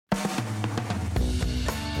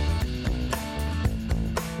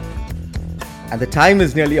And the time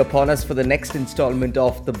is nearly upon us for the next installment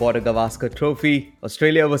of the Border Gavaskar Trophy,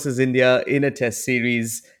 Australia versus India in a Test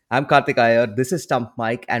series. I'm Karthik Iyer, this is Stump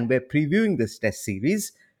Mike, and we're previewing this Test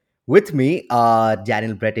series. With me are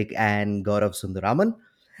Daniel Brettick and Gaurav Sundaraman.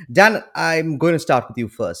 Dan, I'm going to start with you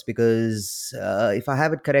first because if I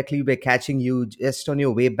have it correctly, we're catching you just on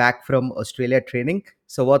your way back from Australia training.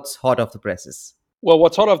 So, what's hot off the presses? Well,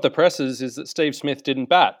 what's hot off the presses is that Steve Smith didn't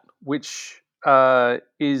bat, which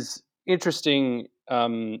is interesting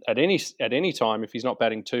at any time if he's not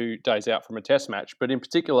batting 2 days out from a Test match. But in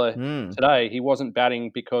particular, Hmm. today he wasn't batting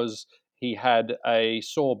because he had a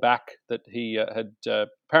sore back that he had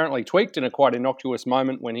apparently tweaked in a quite innocuous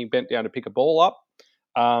moment when he bent down to pick a ball up.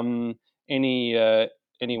 Um, any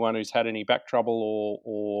anyone who's had any back trouble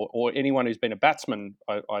or anyone who's been a batsman,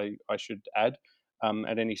 I should add,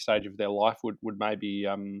 at any stage of their life would maybe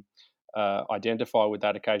identify with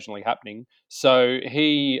that occasionally happening. So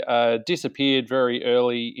he disappeared very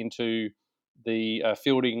early into the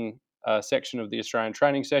fielding section of the Australian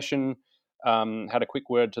training session. Had a quick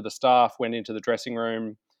word to the staff, went into the dressing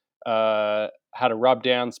room, had a rub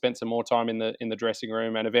down, spent some more time in the dressing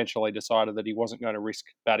room, and eventually decided that he wasn't going to risk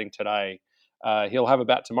batting today. He'll have a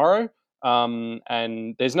bat tomorrow,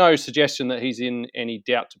 and there's no suggestion that he's in any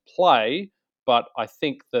doubt to play. But I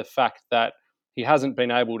think the fact that he hasn't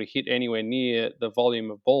been able to hit anywhere near the volume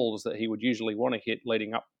of balls that he would usually want to hit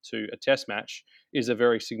leading up to a Test match is a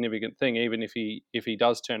very significant thing, even if he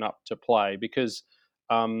does turn up to play. Because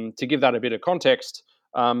to give that a bit of context,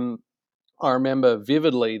 I remember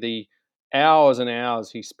vividly the hours and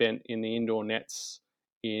hours he spent in the indoor nets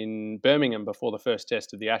in Birmingham before the first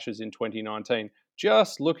Test of the Ashes in 2019,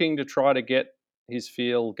 just looking to try to get his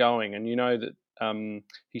feel going. And you know that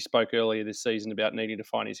he spoke earlier this season about needing to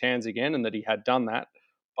find his hands again, and that he had done that.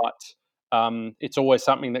 But it's always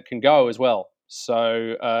something that can go as well.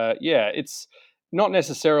 So yeah, it's not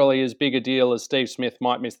necessarily as big a deal as Steve Smith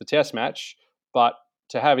might miss the Test match, but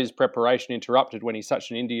to have his preparation interrupted when he's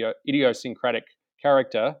such an idiosyncratic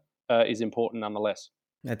character is important nonetheless.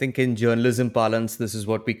 I think in journalism parlance, this is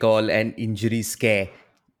what we call an injury scare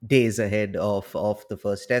days ahead of the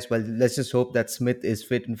first test. Well, let's just hope that Smith is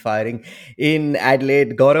fit and firing in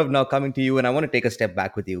Adelaide. Gaurav, now coming to you, and I want to take a step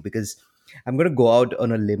back with you because I'm going to go out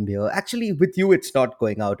on a limb here. Actually, with you, it's not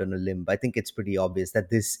going out on a limb. I think it's pretty obvious that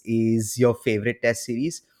this is your favorite test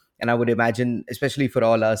series. And I would imagine, especially for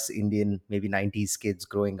all us Indian, maybe 90s kids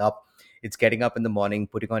growing up, it's getting up in the morning,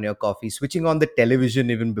 putting on your coffee, switching on the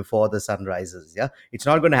television even before the sun rises. Yeah. It's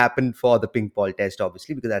not going to happen for the pink ball test,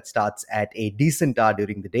 obviously, because that starts at a decent hour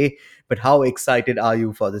during the day. But how excited are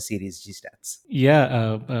you for the series G Stats?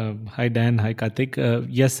 Yeah, hi Dan, hi Karthik.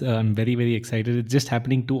 Yes, I'm very, very excited. It's just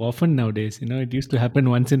happening too often nowadays. You know, it used to happen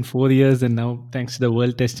once in 4 years, and now thanks to the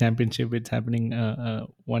World Test Championship, it's happening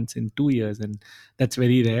once in 2 years, and that's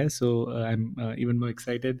very rare. So I'm even more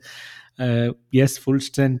excited. Yes, full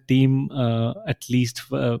strength team, at least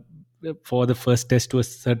for the first test to a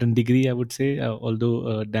certain degree, I would say.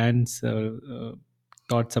 Although Dan's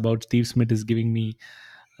thoughts about Steve Smith is giving me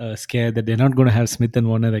scared that they're not going to have Smith and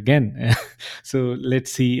Warner again. So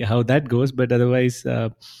let's see how that goes. But otherwise,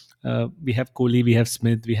 we have Kohli, we have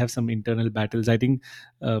Smith, we have some internal battles. I think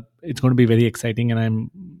it's going to be very exciting, and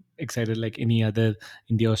I'm excited like any other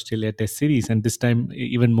India Australia Test series, and this time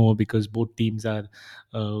even more because both teams are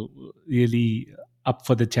really up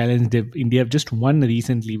for the challenge. India have just won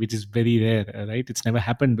recently, which is very rare, right? It's never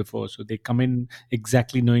happened before. So they come in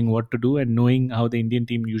exactly knowing what to do and knowing how the Indian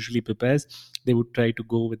team usually prepares. They would try to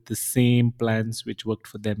go with the same plans which worked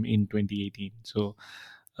for them in 2018. So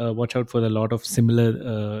watch out for a lot of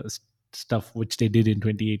similar stuff which they did in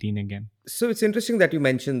 2018 again. So it's interesting that you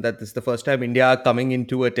mentioned that this is the first time India coming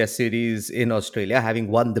into a test series in Australia,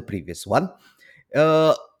 having won the previous one.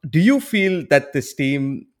 Uh, do you feel that this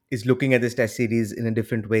team is looking at this test series in a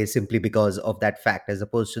different way simply because of that fact, as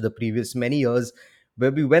opposed to the previous many years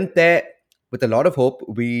where we went there with a lot of hope?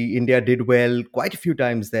 We India did well quite a few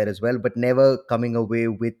times there as well, but never coming away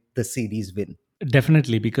with the series win.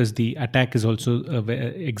 Definitely, because the attack is also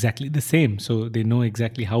exactly the same. So they know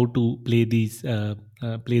exactly how to play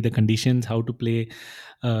play the conditions, how to play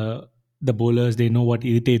uh, the bowlers. They know what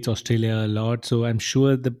irritates Australia a lot. So I'm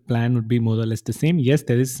sure the plan would be more or less the same. Yes,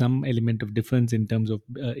 there is some element of difference in terms of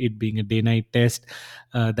it being a day-night test.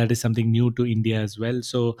 That is something new to India as well.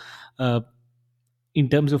 So. In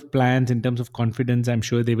terms of plans, in terms of confidence, I'm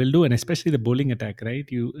sure they will do, and especially the bowling attack, right?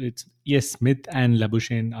 It's yes, Smith and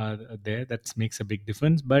Labuschagne are there. That makes a big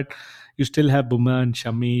difference. But you still have Bumrah and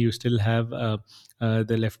Shami. You still have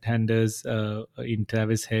the left-handers in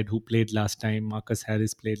Travis Head who played last time. Marcus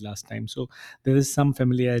Harris played last time, so there is some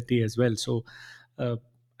familiarity as well. So. Uh,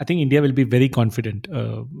 I think India will be very confident.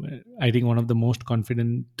 I think one of the most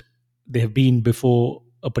confident they have been before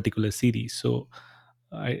a particular series. So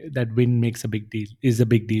that win makes a big deal. Is a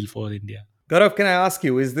big deal for India. Gaurav, can I ask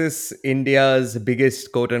you, is this India's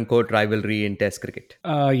biggest quote unquote rivalry in Test cricket?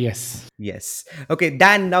 Yes. Yes. Okay,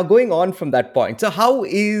 Dan, now going on from that point. So, how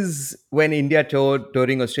is when India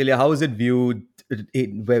touring Australia, how is it viewed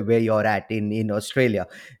where you're at in Australia?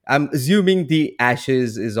 I'm assuming the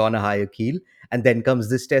Ashes is on a higher keel, and then comes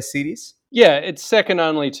this Test series. Yeah, it's second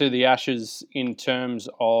only to the Ashes in terms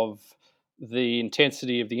of the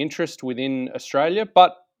intensity of the interest within Australia.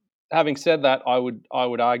 But having said that, I would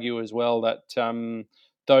argue as well that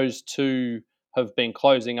those two have been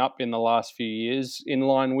closing up in the last few years, in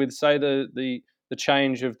line with, say, the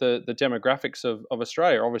change of the demographics of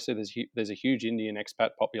Australia. Obviously, there's a huge Indian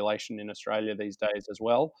expat population in Australia these days as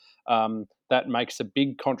well. That makes a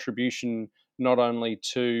big contribution not only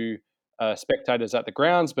to spectators at the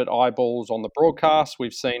grounds, but eyeballs on the broadcast.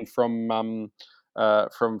 We've seen from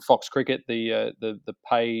Fox Cricket, the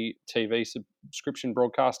pay TV subscription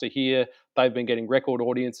broadcaster here. They've been getting record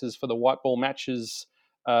audiences for the white ball matches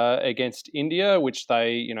against India, which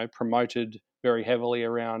they promoted very heavily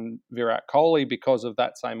around Virat Kohli because of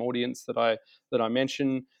that same audience that I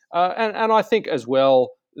mentioned. And I think as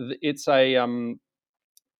well, it's a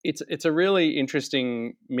really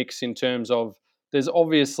interesting mix in terms of there's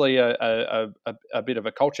obviously a bit of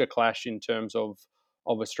a culture clash in terms of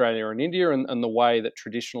Australia and India and the way that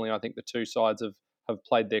traditionally I think the two sides have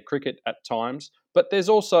played their cricket at times. But there's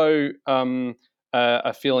also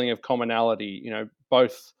a feeling of commonality.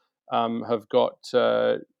 Both have got,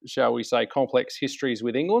 shall we say, complex histories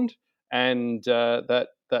with England, and that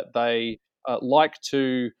they like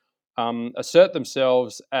to assert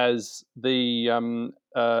themselves as the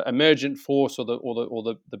emergent force or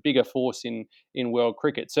the bigger force in world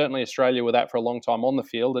cricket. Certainly, Australia were that for a long time on the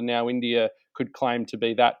field, and now India could claim to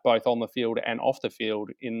be that both on the field and off the field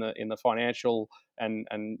in the financial and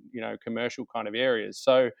commercial kind of areas.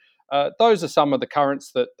 So those are some of the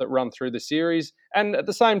currents that run through the series, and at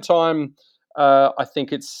the same time, I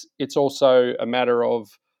think it's also a matter of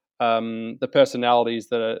the personalities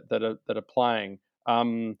that are playing.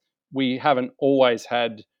 We haven't always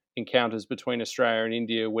had encounters between Australia and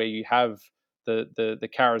India where you have the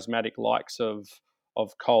charismatic likes of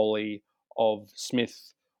Kohli, of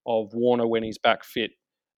Smith, of Warner when he's back fit.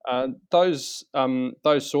 Those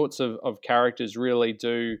sorts of characters really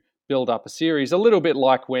do build up a series. A little bit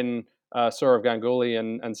like when Sourav Ganguly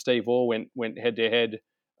and Steve Waugh went head to head,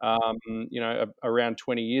 around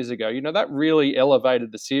 20 years ago. That really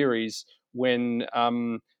elevated the series when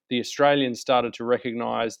the Australians started to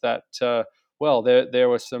recognise that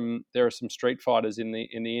there are some street fighters in the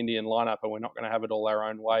Indian lineup, and we're not going to have it all our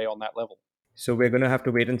own way on that level. So we're going to have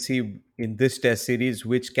to wait and see in this Test series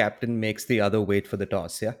which captain makes the other wait for the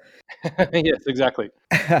toss. Yeah. Yes, exactly.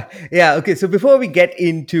 Yeah. Okay. So before we get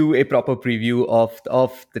into a proper preview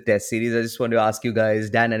of the Test series, I just want to ask you guys,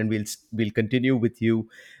 Dan, and we'll continue with you.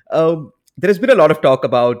 There has been a lot of talk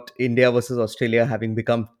about India versus Australia having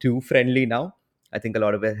become too friendly now. I think a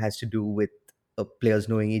lot of it has to do with players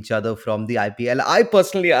knowing each other from the IPL. I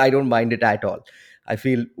personally, I don't mind it at all. I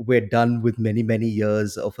feel we're done with many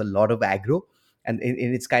years of a lot of aggro, and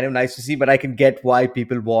it's kind of nice to see. But I can get why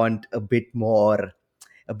people want a bit more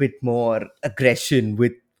aggression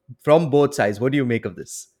with from both sides. What do you make of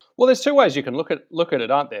this? Well, there's two ways you can look at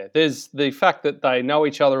it, aren't there? There's the fact that they know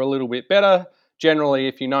each other a little bit better. Generally,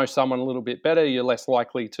 if you know someone a little bit better, you're less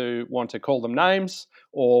likely to want to call them names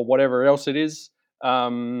or whatever else it is,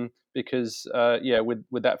 because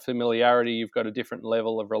with that familiarity, you've got a different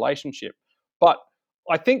level of relationship. But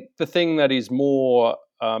I think the thing that is more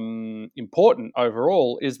important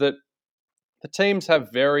overall is that the teams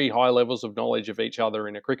have very high levels of knowledge of each other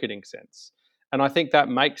in a cricketing sense. And I think that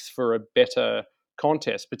makes for a better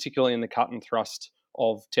contest, particularly in the cut and thrust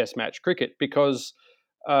of Test match cricket, because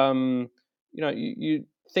you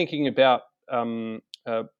thinking about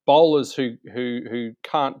bowlers who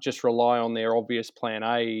can't just rely on their obvious plan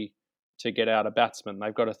A to get out a batsman.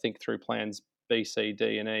 They've got to think through plans B, C,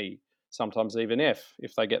 D, and E, sometimes even F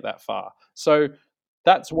if they get that far. So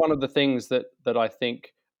that's one of the things that I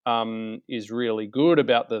think is really good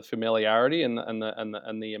about the familiarity and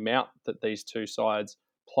the amount that these two sides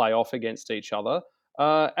play off against each other.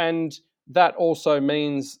 And that also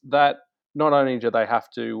means that not only do they have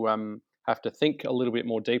to think a little bit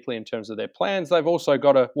more deeply in terms of their plans, they've also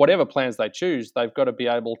got to, whatever plans they choose, they've got to be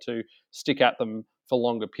able to stick at them for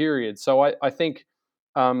longer periods. So I think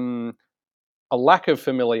a lack of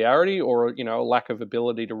familiarity, or a lack of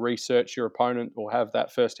ability to research your opponent or have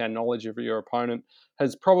that first-hand knowledge of your opponent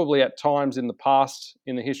has probably at times in the past,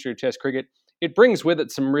 in the history of Test cricket, it brings with it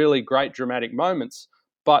some really great dramatic moments.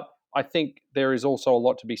 But I think there is also a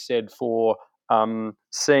lot to be said for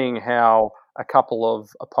seeing how a couple of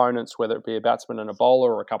opponents, whether it be a batsman and a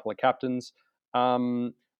bowler or a couple of captains,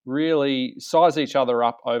 really size each other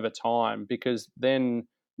up over time, because then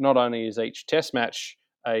not only is each Test match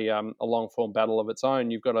a long form battle of its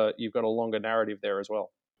own, you've got a longer narrative there as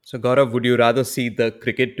well. So, Gaurav, would you rather see the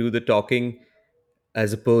cricket do the talking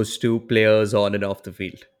as opposed to players on and off the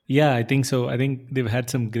field? Yeah, I think so. I think they've had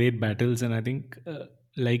some great battles, and I think,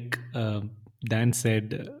 like Dan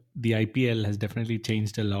said, the IPL has definitely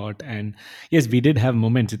changed a lot. And yes, we did have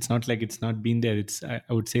moments. It's not like it's not been there.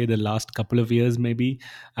 I would say the last couple of years, maybe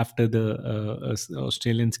after the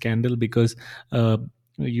Australian scandal, because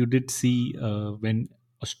you did see when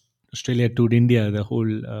Australia toured India, the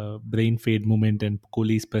whole brain fade moment and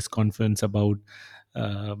Kohli's press conference uh,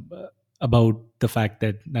 about the fact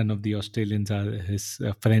that none of the Australians are his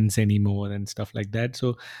friends anymore and stuff like that.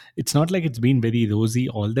 So it's not like it's been very rosy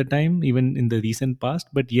all the time, even in the recent past.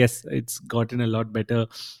 But yes, it's gotten a lot better.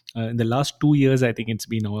 In the last 2 years, I think it's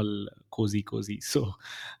been all cozy, cozy. So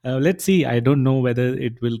let's see. I don't know whether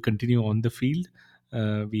it will continue on the field.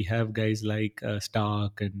 We have guys like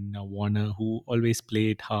Stark and Warner who always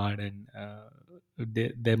play it hard, and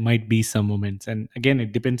there might be some moments. And again,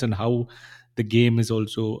 it depends on how the game is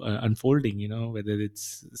also unfolding, whether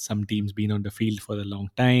it's some teams been on the field for a long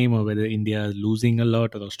time, or whether India is losing a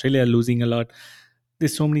lot or Australia are losing a lot.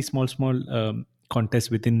 There's so many small contests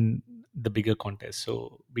within the bigger contest,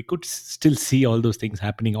 so we could still see all those things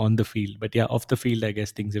happening on the field. But yeah, off the field, I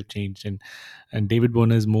guess things have changed, and David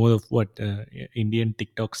Warner is more of what Indian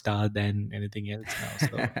TikTok star than anything else now.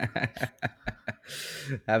 So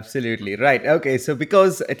Absolutely right. Okay, so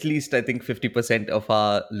because at least I think 50% of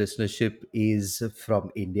our listenership is from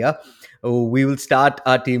India, we will start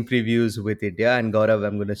our team previews with India. And Gaurav,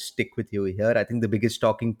 I'm going to stick with you here. I think the biggest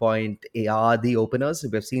talking point are the openers.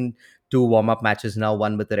 We've seen two warm up matches now,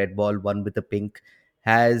 one with the red ball, one with the pink.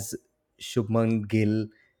 Has Shubman Gill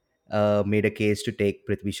made a case to take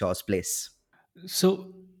Prithvi Shaw's place? so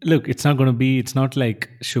look, it's not like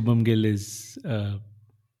Shubham Gill is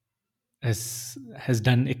has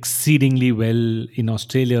done exceedingly well in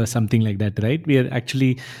Australia or something like that, right? We are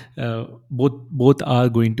actually both are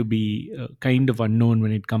going to be kind of unknown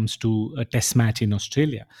when it comes to a test match in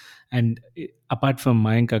Australia. And apart from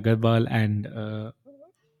Mayank Agarwal and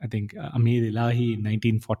I think Amir Ilahi in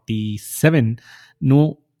 1947,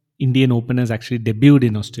 no Indian openers actually debuted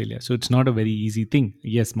in Australia. So it's not a very easy thing.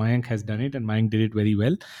 Yes, Mayank has done it, and Mayank did it very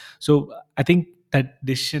well. So I think that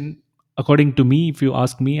decision, according to me, if you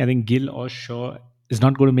ask me, I think Gill or Shaw is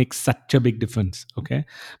not going to make such a big difference. Okay.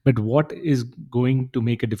 But what is going to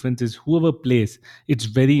make a difference is whoever plays. It's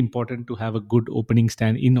very important to have a good opening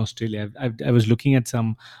stand in Australia. I was looking at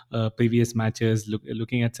some previous matches,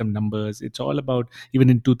 looking at some numbers. It's all about, even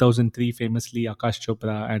in 2003, famously, Akash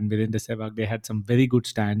Chopra and Virendra Sehwag, they had some very good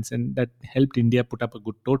stands, and that helped India put up a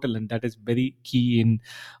good total. And that is very key in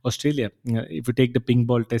Australia. If you take the ping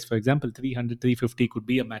ball test, for example, 300, 350 could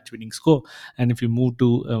be a match winning score. And if you move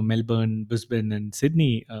to Melbourne, Brisbane, and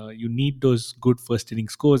Sydney, you need those good first inning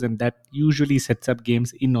scores. And that usually sets up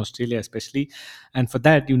games in Australia, especially. And for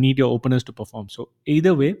that, you need your openers to perform. So,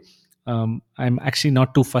 either way, I'm actually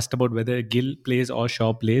not too fussed about whether Gill plays or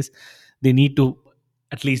Shaw plays. They need to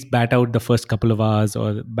at least bat out the first couple of hours,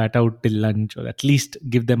 or bat out till lunch, or at least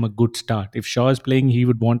give them a good start. If Shaw is playing, he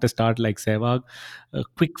would want a start like Sehwag. A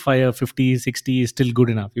quick fire 50, 60 is still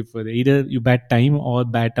good enough. If either you bat time or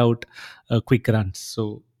bat out quick runs.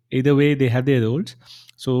 So either way, they have their roles.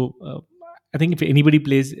 So I think if anybody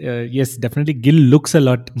plays, yes, definitely Gill looks a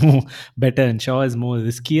lot more better and Shaw is more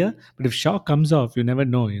riskier. But if Shaw comes off, you never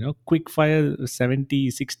know. Quick fire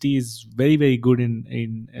 70, 60 is very, very good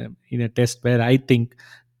in a test where I think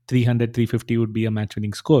 300, 350 would be a match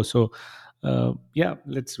winning score. So yeah,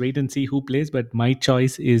 let's wait and see who plays. But my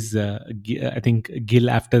choice is, I think, Gill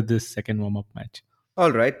after this second warm up match.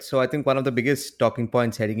 All right. So I think one of the biggest talking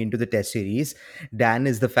points heading into the test series, Dan,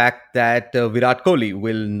 is the fact that Virat Kohli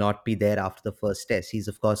will not be there after the first test. He's,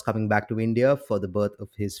 of course, coming back to India for the birth of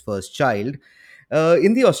his first child.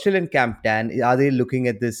 In the Australian camp, Dan, are they looking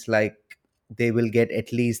at this like they will get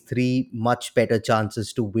at least three much better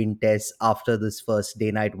chances to win tests after this first day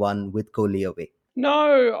night one with Kohli away?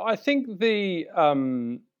 No, I think the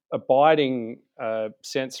abiding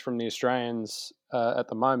sense from the Australians at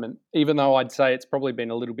the moment, even though I'd say it's probably been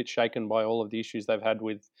a little bit shaken by all of the issues they've had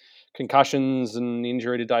with concussions and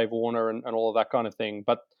injury to Dave Warner and all of that kind of thing.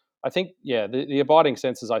 But I think, the abiding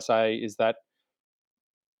sense, as I say, is that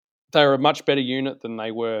they're a much better unit than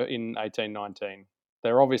they were in 1819.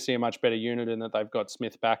 They're obviously a much better unit in that they've got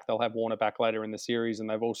Smith back. They'll have Warner back later in the series, and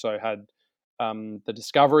they've also had the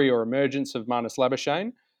discovery or emergence of Marnus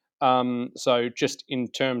Labuschagne. So just in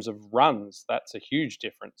terms of runs, that's a huge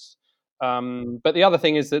difference. But the other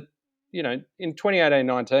thing is that, in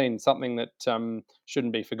 2018-19, something that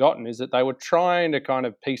shouldn't be forgotten is that they were trying to kind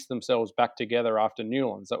of piece themselves back together after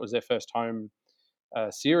Newlands. That was their first home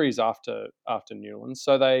series after Newlands.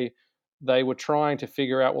 So they were trying to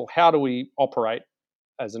figure out, well, how do we operate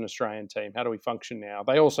as an Australian team? How do we function now?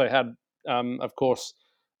 They also had, of course,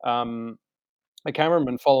 a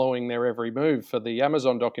cameraman following their every move for the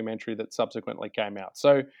Amazon documentary that subsequently came out.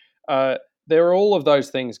 So there are all of those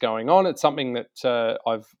things going on. It's something that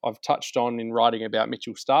I've touched on in writing about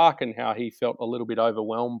Mitchell Starc and how he felt a little bit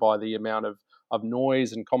overwhelmed by the amount of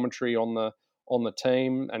noise and commentary on the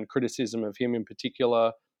team and criticism of him in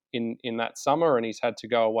particular in that summer, and he's had to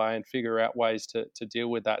go away and figure out ways to deal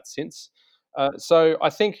with that since. So I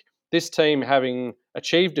think this team, having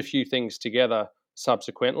achieved a few things together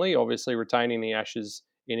subsequently, obviously retaining the Ashes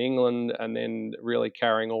in England and then really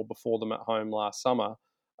carrying all before them at home last summer,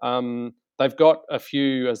 they've got a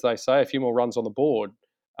few, as they say, a few more runs on the board,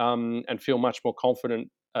 and feel much more confident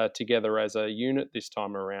together as a unit this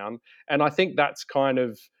time around. And I think that's kind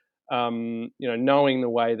of, knowing the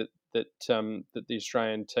way that the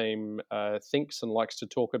Australian team thinks and likes to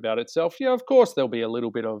talk about itself. Yeah, of course there'll be a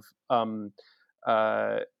little bit of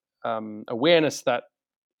awareness that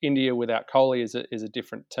India without Kohli is a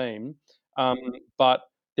different team, but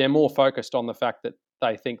they're more focused on the fact that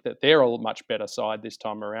they think that they're a much better side this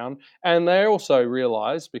time around, and they also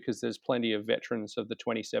realise, because there's plenty of veterans of the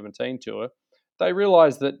 2017 tour, they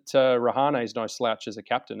realise that Rahane is no slouch as a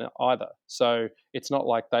captain either. So it's not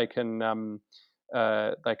like they can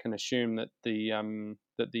assume that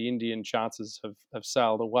the Indian chances have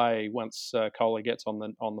sailed away once Kohli gets on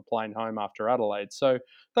the plane home after Adelaide. So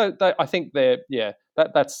I think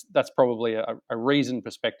that's probably a reasoned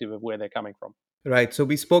perspective of where they're coming from. Right. So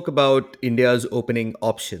we spoke about India's opening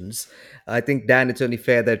options. I think, Dan, it's only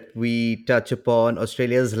fair that we touch upon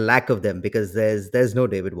Australia's lack of them, because there's no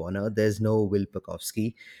David Warner, there's no Will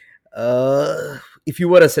Pucovski. If you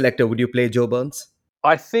were a selector, would you play Joe Burns?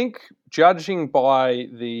 I think, judging by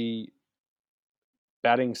the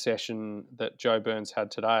batting session that Joe Burns had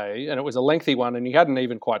today, and it was a lengthy one, and he hadn't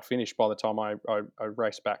even quite finished by the time I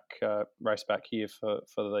raced back here for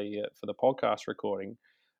the podcast recording.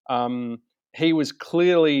 He was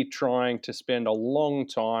clearly trying to spend a long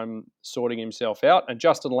time sorting himself out, and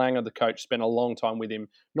Justin Langer, the coach, spent a long time with him,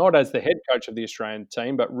 not as the head coach of the Australian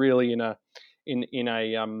team, but really in a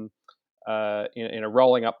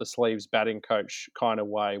rolling up the sleeves batting coach kind of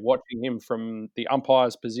way, watching him from the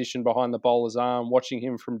umpire's position behind the bowler's arm, watching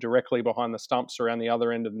him from directly behind the stumps around the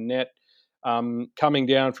other end of the net, coming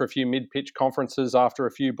down for a few mid-pitch conferences after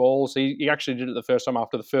a few balls. He actually did it the first time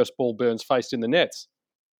after the first ball Burns faced in the nets.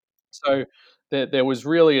 So there was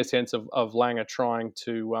really a sense of Langer trying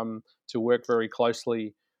to work very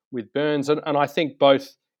closely with Burns, and I think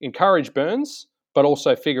both encourage Burns, but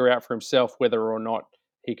also figure out for himself whether or not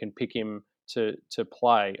he can pick him to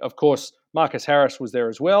play. Of course, Marcus Harris was there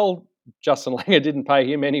as well. Justin Langer didn't pay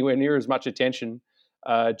him anywhere near as much attention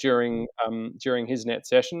during his net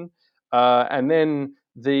session, and then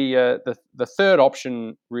the third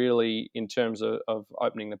option, really, in terms of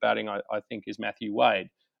opening the batting, I think, is Matthew Wade.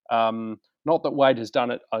 Not that Wade has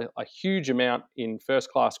done it a huge amount in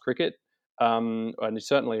first-class cricket, and he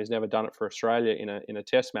certainly has never done it for Australia in a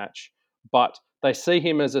Test match. But they see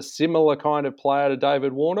him as a similar kind of player to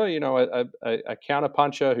David Warner, a counter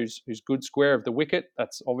puncher who's good square of the wicket.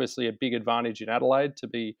 That's obviously a big advantage in Adelaide, to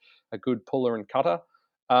be a good puller and cutter,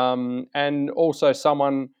 and also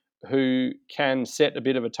someone who can set a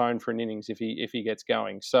bit of a tone for an innings if he gets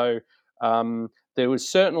going. So there was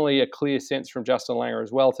certainly a clear sense from Justin Langer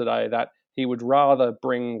as well today that he would rather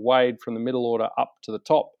bring Wade from the middle order up to the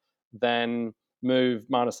top than move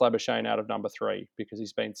Marnus Labuschagne out of number 3, because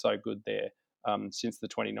he's been so good there since the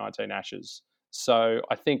 2019 Ashes. So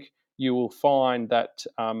I think you will find that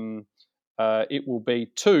it will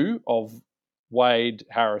be 2 of Wade,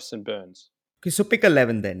 Harris and Burns. Okay, so pick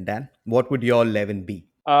 11 then, Dan. What would your 11 be?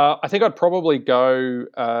 I think I'd probably go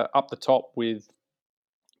up the top with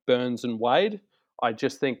Burns and Wade. I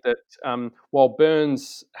just think that while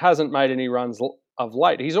Burns hasn't made any runs of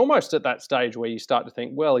late, he's almost at that stage where you start to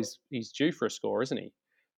think, well, he's due for a score, isn't he?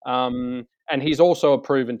 And he's also a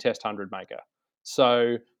proven Test 100 maker.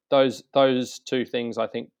 So those 2 things, I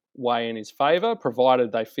think, weigh in his favour,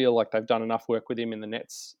 provided they feel like they've done enough work with him in the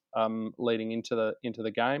nets leading into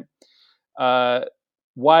the game.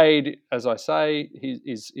 Wade, as I say,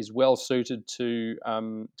 is well suited to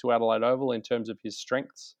Adelaide Oval in terms of his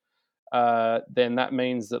strengths. Then that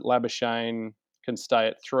means that Labuschagne can stay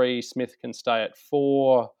at 3, Smith can stay at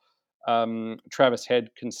 4, Travis Head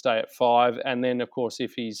can stay at 5, and then of course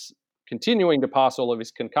if he's continuing to pass all of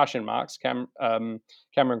his concussion marks, Cameron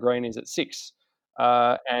Green is at 6,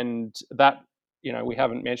 and that, we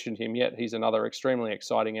haven't mentioned him yet. He's another extremely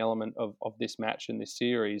exciting element of this match and this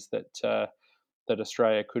series that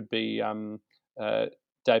Australia could be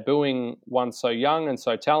debuting one so young and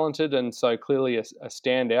so talented and so clearly a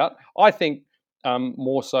standout. I think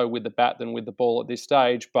more so with the bat than with the ball at this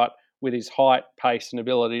stage, but with his height, pace, and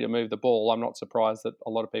ability to move the ball, I'm not surprised that a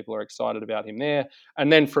lot of people are excited about him there.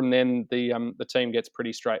 And then from then, the team gets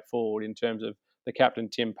pretty straightforward in terms of the captain,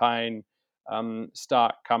 Tim Payne,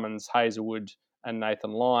 Stark, Cummins, Hazelwood, and Nathan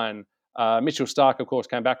Lyon. Mitchell Stark, of course,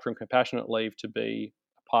 came back from compassionate leave to be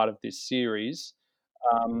a part of this series,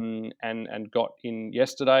 and got in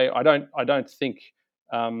yesterday. I don't think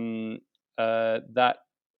that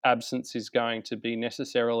absence is going to be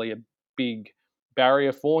necessarily a big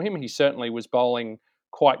barrier for him. He certainly was bowling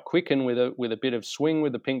quite quick and with a bit of swing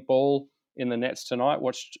with the pink ball in the nets tonight.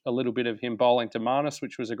 Watched a little bit of him bowling to Marnus,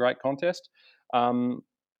 which was a great contest. And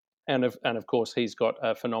of course, he's got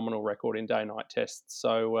a phenomenal record in day-night tests.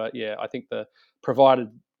 So I think provided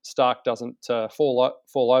Stark doesn't fall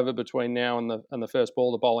over between now and the first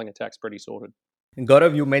ball, the bowling attack's pretty sorted. And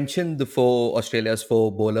Gaurav, you mentioned Australia's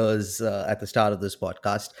 4 bowlers at the start of this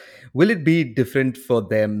podcast. Will it be different for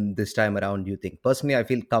them this time around, do you think? Personally, I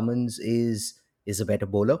feel Cummins is a better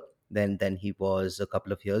bowler than he was a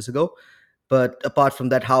couple of years ago. But apart from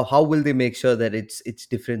that, how will they make sure that it's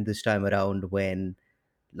different this time around when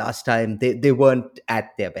last time they weren't at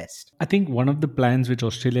their best? I think one of the plans which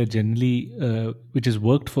Australia generally, which has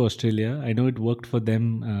worked for Australia, I know it worked for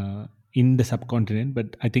them in the subcontinent,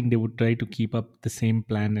 but I think they would try to keep up the same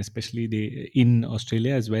plan, especially in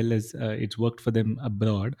Australia as well as it's worked for them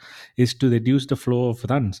abroad, is to reduce the flow of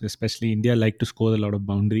runs. Especially India like to score a lot of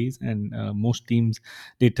boundaries, and most teams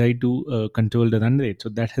they try to control the run rate. So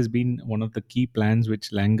that has been one of the key plans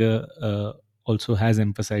which Langer also has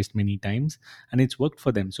emphasized many times, and it's worked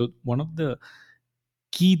for them. So one of the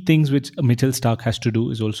key things which Mitchell Stark has to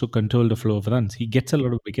do is also control the flow of runs. He gets a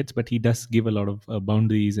lot of wickets, but he does give a lot of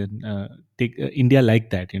boundaries, and take India like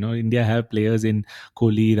that. India have players in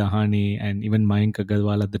Kohli, Rahane, and even Mayank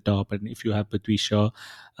Agarwal at the top. And if you have Prithvi Shaw,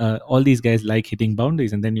 all these guys like hitting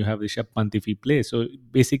boundaries. And then you have Rishabh Pant if he plays. So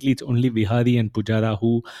basically, it's only Vihari and Pujara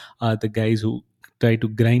who are the guys who try to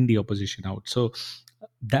grind the opposition out. So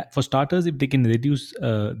that, for starters, if they can reduce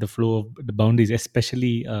the flow of the boundaries,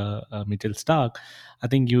 especially Mitchell Stark, I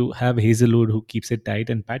think you have Hazelwood who keeps it tight,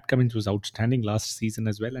 and Pat Cummins was outstanding last season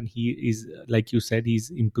as well, and he is, like you said, he's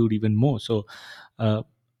improved even more. So I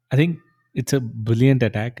think it's a brilliant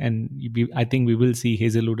attack, and I think we will see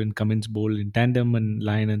Hazelwood and Cummins bowl in tandem, and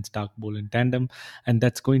Lyon and Stark bowl in tandem, and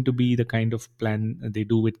that's going to be the kind of plan they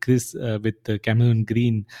do with Chris, with Cameron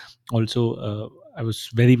Green. Also, I was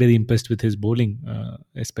very, very impressed with his bowling,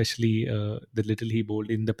 especially the little he bowled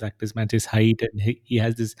in the practice match. His height, and he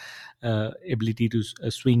has this ability to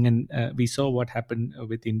swing. And we saw what happened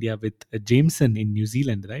with India with Jameson in New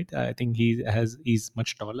Zealand, right? I think he's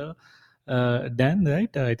much taller. Dan,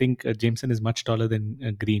 right? I think Jameson is much taller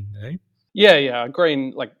than Green, right? Yeah.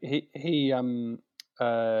 Green, like he's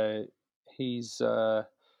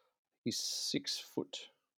 6 foot,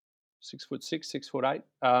 6'6",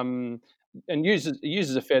 6'8", and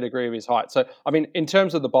uses a fair degree of his height. So, I mean, in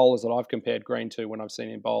terms of the bowlers that I've compared Green to when I've seen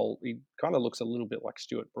him bowl, he kind of looks a little bit like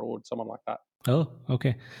Stuart Broad, someone like that. Oh,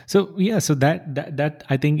 okay. So yeah, so that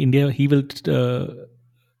I think India, he will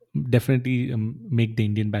definitely make the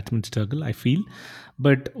Indian batsmen struggle, I feel.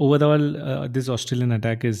 But overall, this Australian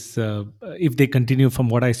attack is, if they continue from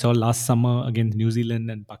what I saw last summer against New Zealand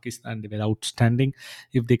and Pakistan, they were outstanding.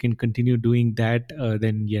 If they can continue doing that,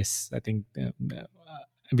 then yes, I think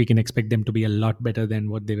we can expect them to be a lot better than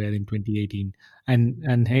what they were in 2018.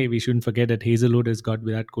 And hey, we shouldn't forget that Hazelwood has got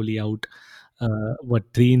Virat Kohli out,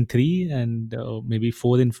 3 in 3 and maybe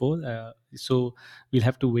 4 in 4. So we'll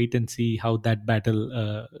have to wait and see how that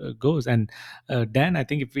battle goes. And Dan, I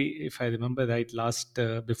think if I remember right, last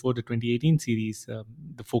before the 2018 series,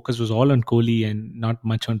 the focus was all on Kohli and not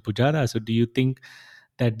much on Pujara. So do you think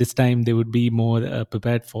that this time they would be more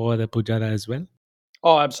prepared for the Pujara as well?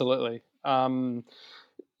 Oh, absolutely. The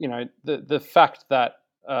fact that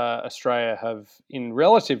Australia have, in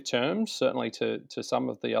relative terms, certainly to some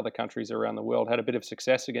of the other countries around the world, had a bit of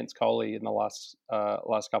success against Kohli in the last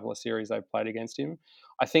couple of series they've played against him.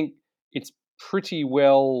 I think it's pretty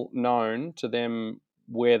well known to them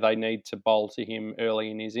where they need to bowl to him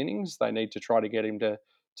early in his innings. They need to try to get him to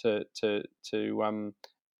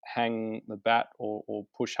hang the bat or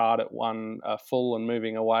push hard at one full and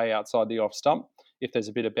moving away outside the off stump. If there's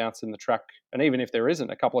a bit of bounce in the track, and even if there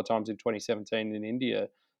isn't, a couple of times in 2017 in India,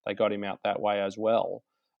 they got him out that way as well.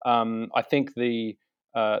 I think the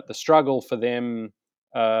struggle for them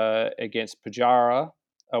against Pujara,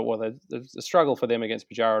 well, the struggle for them against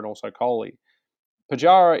Pujara and also Kohli.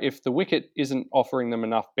 Pujara, if the wicket isn't offering them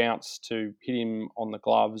enough bounce to hit him on the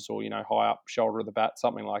gloves or high up shoulder of the bat,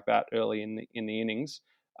 something like that early in the innings,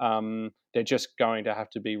 they're just going to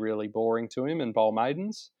have to be really boring to him and bowl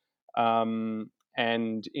maidens.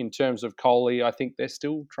 And in terms of Kohli, I think they're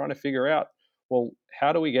still trying to figure out, well,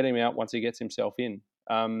 how do we get him out once he gets himself in?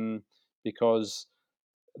 Because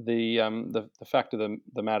the fact of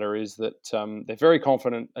the matter is that they're very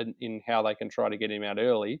confident in how they can try to get him out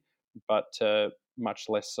early, but much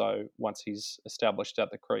less so once he's established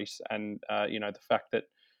at the crease. And the fact that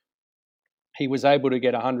he was able to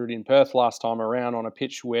get 100 in Perth last time around on a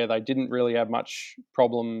pitch where they didn't really have much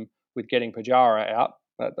problem with getting Pujara out.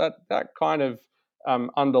 That kind of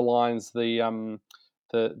underlines the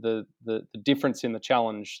difference in the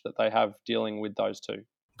challenge that they have dealing with those two.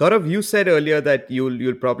 Gaurav, you said earlier that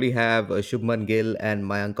you'll probably have Shubman Gill and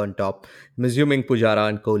Mayank on top. I'm assuming Pujara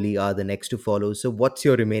and Kohli are the next to follow. So what's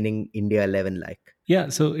your remaining India 11 like? Yeah,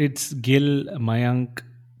 so it's Gill, Mayank,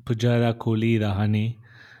 Pujara, Kohli, Rahane,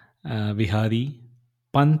 Vihari,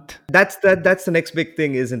 Pant. That's the next big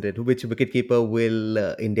thing, isn't it? Which wicketkeeper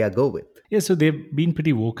will India go with? Yeah, so they've been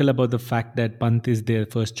pretty vocal about the fact that Pant is their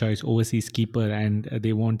first choice overseas keeper, and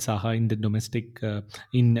they want Saha in the domestic,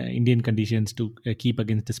 in Indian conditions to keep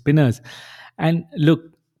against the spinners. And look,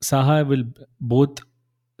 Saha will both.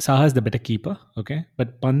 Saha is the better keeper, okay,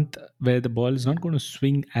 but Pant, where the ball is not going to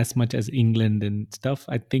swing as much as England and stuff,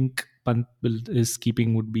 I think Pant his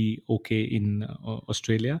keeping would be okay in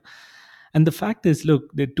Australia. And the fact is, look,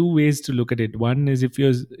 there are two ways to look at it. One is if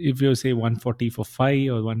you're say 140 for five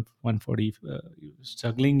or 140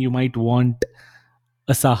 struggling, you might want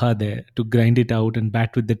a Saha there to grind it out and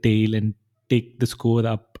bat with the tail and take the score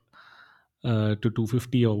up to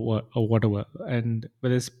 250 or whatever. And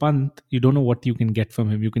whereas Pant, you don't know what you can get from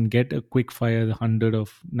him. You can get a quick fire 100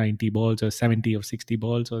 of 90 balls or 70 of 60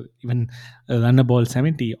 balls or even a runner ball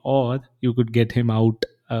 70, or you could get him out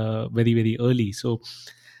very, very early. So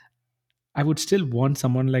I would still want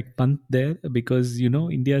someone like Pant there because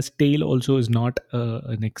India's tail also is not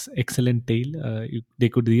an excellent tail. They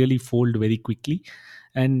could really fold very quickly,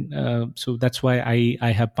 and so that's why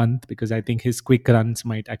I have Pant, because I think his quick runs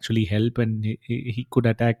might actually help, and he could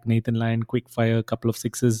attack Nathan Lyon quick fire a couple of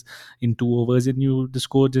sixes in 2 overs, and the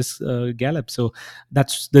score just gallops. So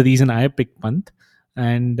that's the reason I picked Pant.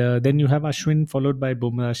 And then you have Ashwin followed by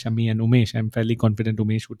Bumrah, Shami, and Umesh. I'm fairly confident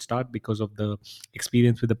Umesh would start because of the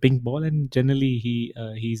experience with the pink ball, and generally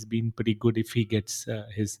he's been pretty good if he gets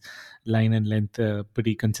his line and length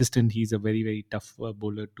pretty consistent. He's a very, very tough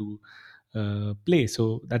bowler to play.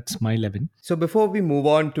 So that's my 11. So before we move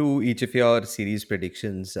on to each of your series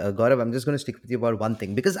predictions, Gaurav, I'm just going to stick with you about one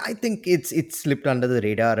thing because I think it's slipped under the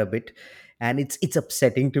radar a bit, and it's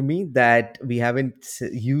upsetting to me that we haven't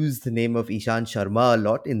used the name of Ishan Sharma a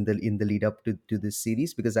lot in the lead up to this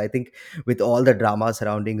series, because I think with all the drama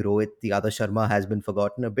surrounding Rohit, the other Sharma has been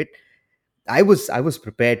forgotten a bit. I was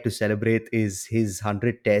prepared to celebrate his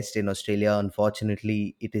 100 test in Australia.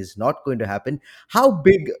 Unfortunately, it is not going to happen. How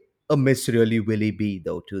big a miss really will he be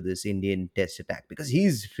though to this Indian test attack? Because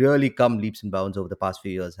he's really come leaps and bounds over the past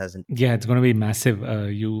few years, hasn't he? Yeah, it's going to be massive.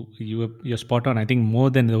 You're spot on. I think more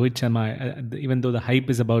than Rohit Sharma, even though the hype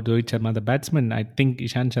is about Rohit Sharma, the batsman, I think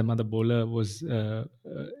Ishan Sharma, the bowler, was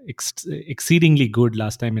exceedingly good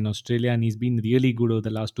last time in Australia, and he's been really good over the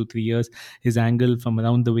last 2-3 years. His angle from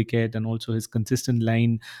around the wicket and also his consistent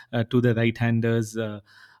line to the right-handers. Uh,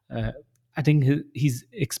 I think he's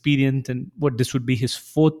experienced, and what this would be his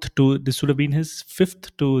fourth to. This would have been his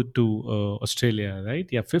fifth to Australia, right?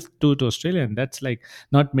 Yeah, fifth to Australia, and that's like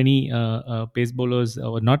not many pace bowlers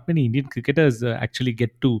or not many Indian cricketers actually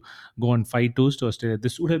get to go on 5 tours to Australia.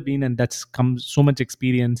 This would have been, and that's come so much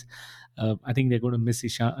experience. I think they're going to miss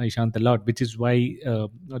Ishant a lot, which is why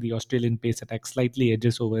the Australian pace attack slightly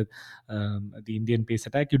edges over the Indian pace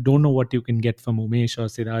attack. You don't know what you can get from Umesh or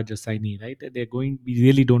Siraj or Saini, right? We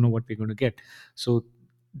really don't know what we're going to get. So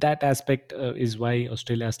that aspect is why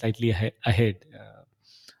Australia is slightly ahead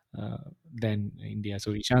than India.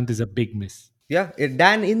 So Ishant is a big miss. Yeah,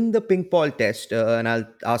 Dan, in the pink ball test, and I'll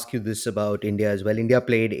ask you this about India as well. India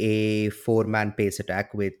played a four-man pace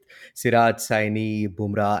attack with Siraj, Saini,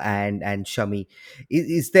 Bumrah, and Shami.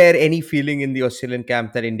 Is there any feeling in the Australian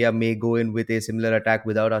camp that India may go in with a similar attack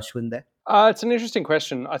without Ashwin there? It's an interesting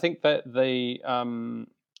question. I think that the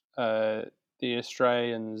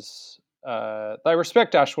Australians they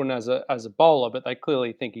respect Ashwin as a bowler, but they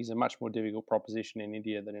clearly think he's a much more difficult proposition in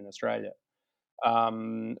India than in Australia.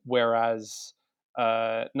 Whereas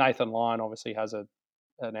Nathan Lyon obviously has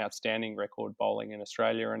an outstanding record bowling in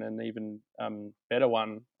Australia and an even better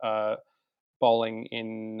one bowling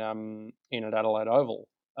in at Adelaide Oval,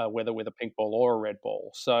 whether with a pink ball or a red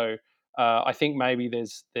ball. So I think maybe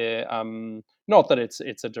there's there not that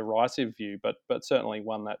it's a derisive view, but certainly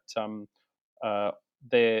one that uh,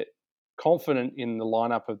 they're confident in the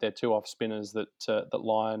lineup of their two off spinners that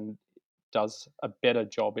Lyon does a better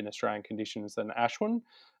job in Australian conditions than Ashwin.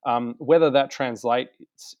 Whether that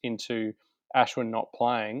translates into Ashwin not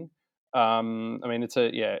playing, I mean,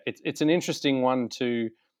 it's an interesting one to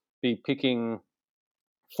be picking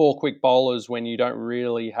four quick bowlers when you don't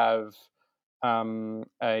really have um,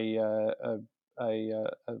 a, uh, a,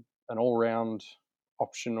 an all round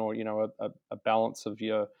option or a balance of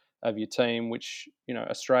your team, which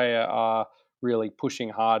Australia are really pushing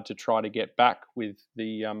hard to try to get back with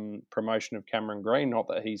the promotion of Cameron Green. Not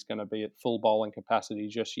that he's going to be at full bowling capacity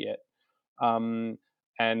just yet. And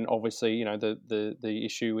obviously, the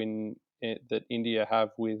issue that India have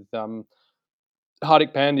with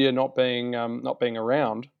Hardik Pandya not being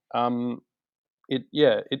around.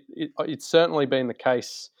 It's certainly been the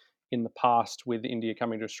case in the past with India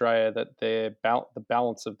coming to Australia that the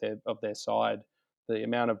balance of their side, the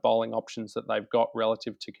amount of bowling options that they've got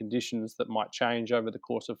relative to conditions that might change over the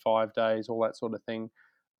course of 5 days, all that sort of thing.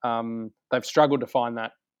 They've struggled to find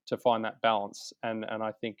that balance, and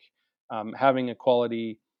I think having a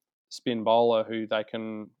quality spin bowler who they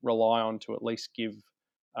can rely on to at least give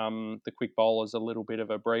the quick bowlers a little bit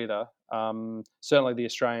of a breather. Certainly, the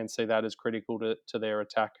Australians see that as critical to their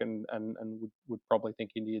attack, and would probably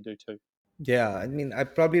think India do too. Yeah, I mean, I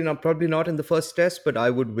probably not in the first test, but I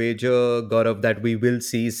would wager, Gaurav, that we will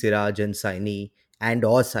see Siraj and Saini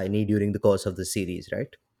during the course of the series, right?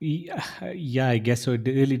 Yeah, yeah, I guess so. It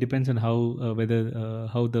really depends on how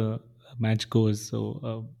the match goes.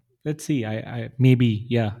 So let's see. I maybe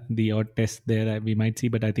yeah, the odd test there we might see,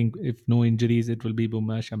 but I think if no injuries, it will be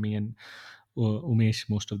Bumrah, Shami, and Umesh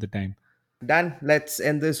most of the time. Dan, let's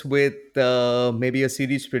end this with maybe a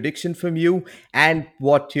series prediction from you and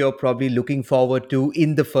what you're probably looking forward to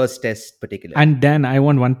in the first test, particularly. And Dan, I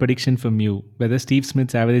want one prediction from you: whether Steve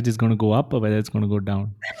Smith's average is going to go up or whether it's going to go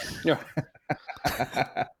down. Yeah.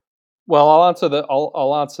 Well, I'll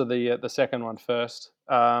answer the second one first.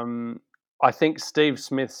 I think Steve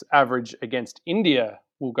Smith's average against India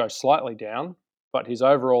will go slightly down, but his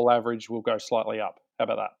overall average will go slightly up. How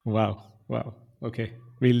about that? Wow, wow. Okay,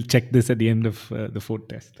 we'll check this at the end of the fourth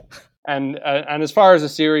test. And as far as a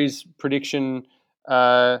series prediction,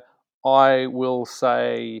 I will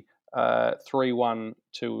say 3-1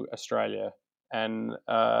 to Australia. And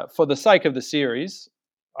for the sake of the series,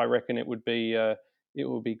 I reckon it would be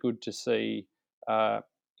good to see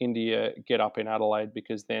India get up in Adelaide,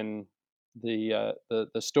 because then the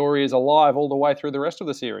story is alive all the way through the rest of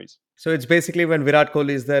the series. So it's basically when Virat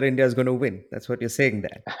Kohli is there, India's going to win. That's what you're saying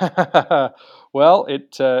there. Well,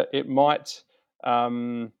 it might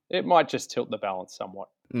just tilt the balance somewhat.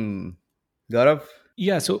 Hmm. Gaurav?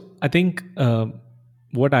 Yeah, so I think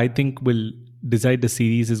what I think will decide the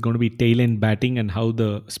series is going to be tail end batting and how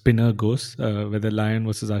the spinner goes, whether Lyon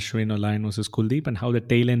versus Ashwin or Lyon versus Kuldeep, and how the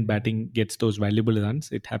tail end batting gets those valuable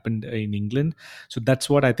runs. It happened in England. So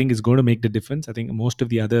that's what I think is going to make the difference. I think most of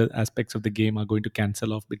the other aspects of the game are going to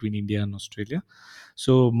cancel off between India and Australia.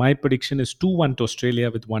 So my prediction is 2-1 to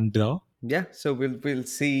Australia with one draw. Yeah, so we'll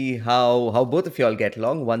see how both of y'all get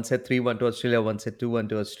along. One said 3-1 to Australia, one said 2-1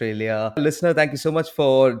 to Australia. Listener, thank you so much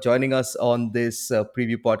for joining us on this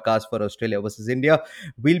preview podcast for Australia versus India.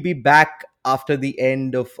 We'll be back after the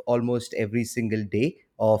end of almost every single day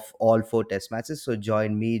of all four test matches. So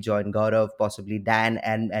join me, join Gaurav, possibly Dan,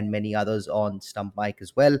 and many others on Stump Mike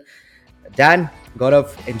as well. Dan,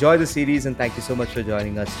 Gaurav, enjoy the series and thank you so much for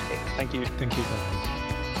joining us today. Thank you. Thank you.